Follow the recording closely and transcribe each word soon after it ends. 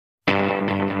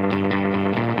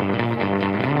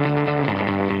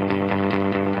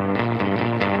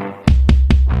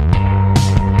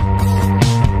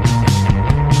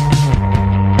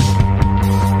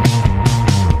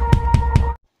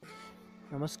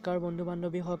নমস্কাৰ বন্ধু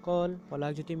বান্ধৱীসকল,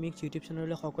 পলাশ জ্যোতি mix YouTube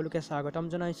চেনেললৈ সকলোকে স্বাগতম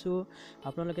জনাইছোঁ।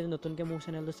 আপোনালোকে নতুনকৈ মোৰ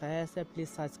চেনেলটো চাই আছে, প্লিজ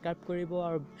ছাবস্ক্ৰাইব কৰিব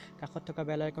আৰু কাষত থকা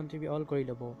বেল আইকনটো অল কৰি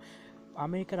ল'ব।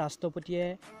 আমেৰিকাৰ ৰাষ্ট্ৰপতিয়ে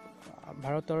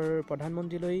ভাৰতৰ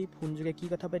প্ৰধানমন্ত্ৰীলৈ ফোনযোগে কি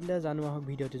কথা পাতিলে জানো আহক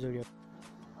ভিডিঅ'টোৰ জৰিয়তে।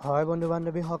 হয় বন্ধু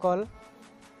বান্ধৱীসকল,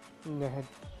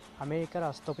 আমেৰিকাৰ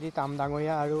ৰাষ্ট্ৰপতি ট্ৰাম্প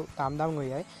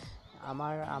ডাঙৰীয়াই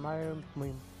আমাৰ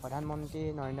প্ৰধানমন্ত্ৰী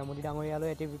নৰেন্দ্ৰ মোদী ডাঙৰীয়ালৈ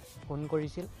এটি ফোন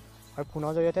কৰিছিল আৰু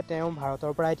ফোনৰ জৰিয়তে তেওঁ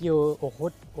ভাৰতৰ পৰা এটি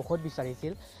ঔষধ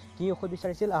বিচাৰিছিল। কি ঔষধ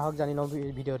বিচাৰিছিল আহক জানি লওঁ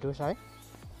ভিডিঅ'টো চাই।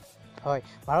 হয়,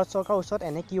 ভাৰত চৰকাৰৰ ওচৰত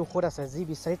এনে কি ঔষধ আছে যি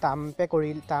বিচাৰি ট্ৰাম্পে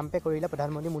কৰিলে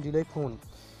প্ৰধানমন্ত্ৰী মোদীলৈ ফোন।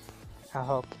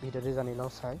 আহক ভিডিঅ'টো জানি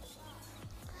লওঁ চাই।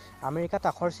 আমেৰিকাত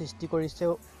আশৰ সৃষ্টি কৰিছে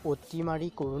অতিমাৰী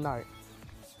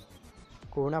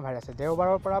কৰোনা ভাইৰাছে।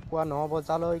 দেওবাৰৰ পৰা পুৱা 9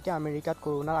 বজালৈকে আমেৰিকাত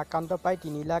কৰোনাৰ আক্ৰান্ত প্ৰায়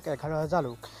 3,11,000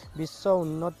 লোক। বিশ্ব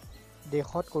উন্নত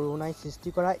দেশত কৰোনাই সৃষ্টি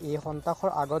কৰা এই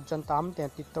সন্ত্ৰাসৰ আগত ট্ৰাম্প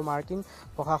নেতৃত্বৰ মাৰ্কিন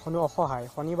প্ৰশাসনো অসহায়।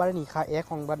 শনিবাৰে নিশা এক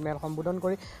সংবাদমেল সম্বোধন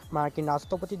কৰি মাৰ্কিন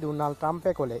ৰাষ্ট্ৰপতি ডোনাল্ড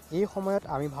ট্ৰাম্পে ক'লে, এই সময়ত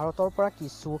আমি ভাৰতৰ পৰা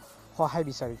কিছু সহায়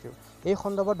বিচাৰিছোঁ। এই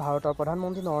সন্দৰ্ভত ভাৰতৰ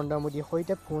প্ৰধানমন্ত্ৰী নৰেন্দ্ৰ মোদীৰ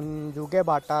সৈতে ফোনযোগে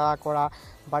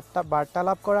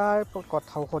বাৰ্তালাপ কৰাৰ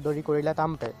কথাও সদৰি কৰিলে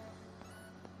ট্ৰাম্পে।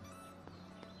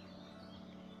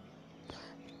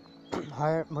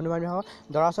 হয় বন্ধু-বান্ধৱীসকল,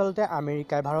 দৰাচলতে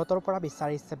আমেৰিকাই ভাৰতৰ পৰা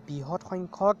বিচাৰিছে বৃহৎ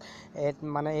সংখ্যক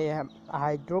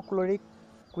হাইড্ৰ'ক্লৰিক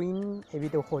কুইন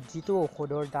এবিধ ঔষধ, যিটো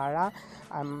ঔষধৰ দ্বাৰা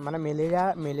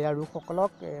মেলেৰিয়া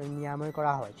ৰোগসকলক নিৰাময়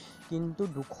কৰা হয়। কিন্তু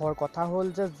দুখৰ কথা হ'ল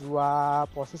যে যোৱা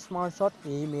 25 মাৰ্চত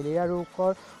এই মেলেৰিয়া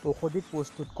ৰোগৰ ঔষধবিধ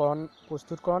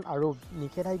প্ৰস্তুতকৰণ আৰু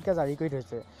নিষেধাজ্ঞা জাৰি কৰি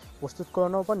থৈছে।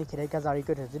 প্ৰস্তুতকৰণৰ ওপৰত নিষেধাজ্ঞা জাৰি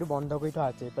কৰি থৈছে, যিটো বন্ধ কৰি থোৱা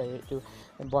হৈছে এইটো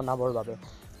বনাবৰ বাবে।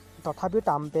 তথাপিও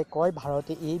ট্ৰাম্পে কয়,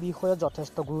 ভাৰতে এই বিষয়ত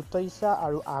যথেষ্ট গুৰুত্ব দিছে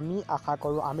আৰু আমি আশা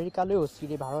কৰোঁ আমেৰিকালৈ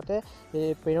অচিৰেই ভাৰতে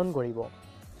প্ৰেৰণ কৰিব।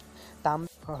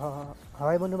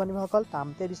 হয় বন্ধু বান্ধৱীসকল,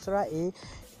 ট্ৰাম্পে বিচৰা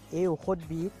এই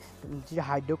ঔষধবিধ, যি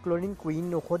হাইড্ৰ'ক্লৰিক কুইন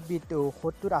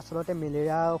ঔষধটোত আচলতে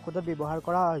মেলেৰিয়া ঔষধত ব্যৱহাৰ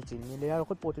কৰা হৈছিল। মেলেৰিয়াৰ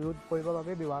ঔষধ প্ৰতিৰোধ কৰিবৰ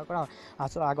বাবে ব্যৱহাৰ কৰা হয়।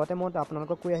 আগতে মই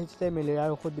আপোনালোকক কৈ আহিছোঁ যে মেলেৰিয়াৰ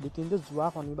ঔষধবিধ, কিন্তু যোৱা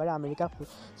শনিবাৰে আমেৰিকাৰ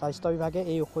স্বাস্থ্য বিভাগে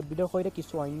এই ঔষধবিধৰ সৈতে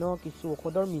কিছু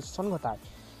ঔষধৰ মিশ্ৰণ ঘটায়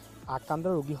আক্ৰান্ত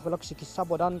ৰোগীসকলক চিকিৎসা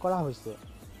প্ৰদান কৰা হৈছে।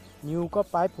 নিউয়ৰ্কৰ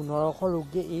প্ৰায় 1500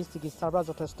 ৰোগীয়ে এই চিকিৎসাৰ পৰা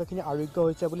যথেষ্টখিনি আৰোগ্য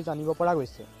হৈছে বুলি জানিব পৰা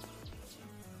গৈছে।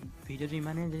 ভিডিঅ'টো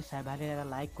ইমানেই, যদি চাই ভাল লাগে এটা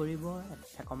লাইক কৰিব,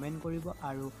 এটা কমেণ্ট কৰিব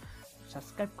আৰু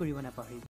ছাবস্ক্ৰাইব কৰিব নাপাহৰিব।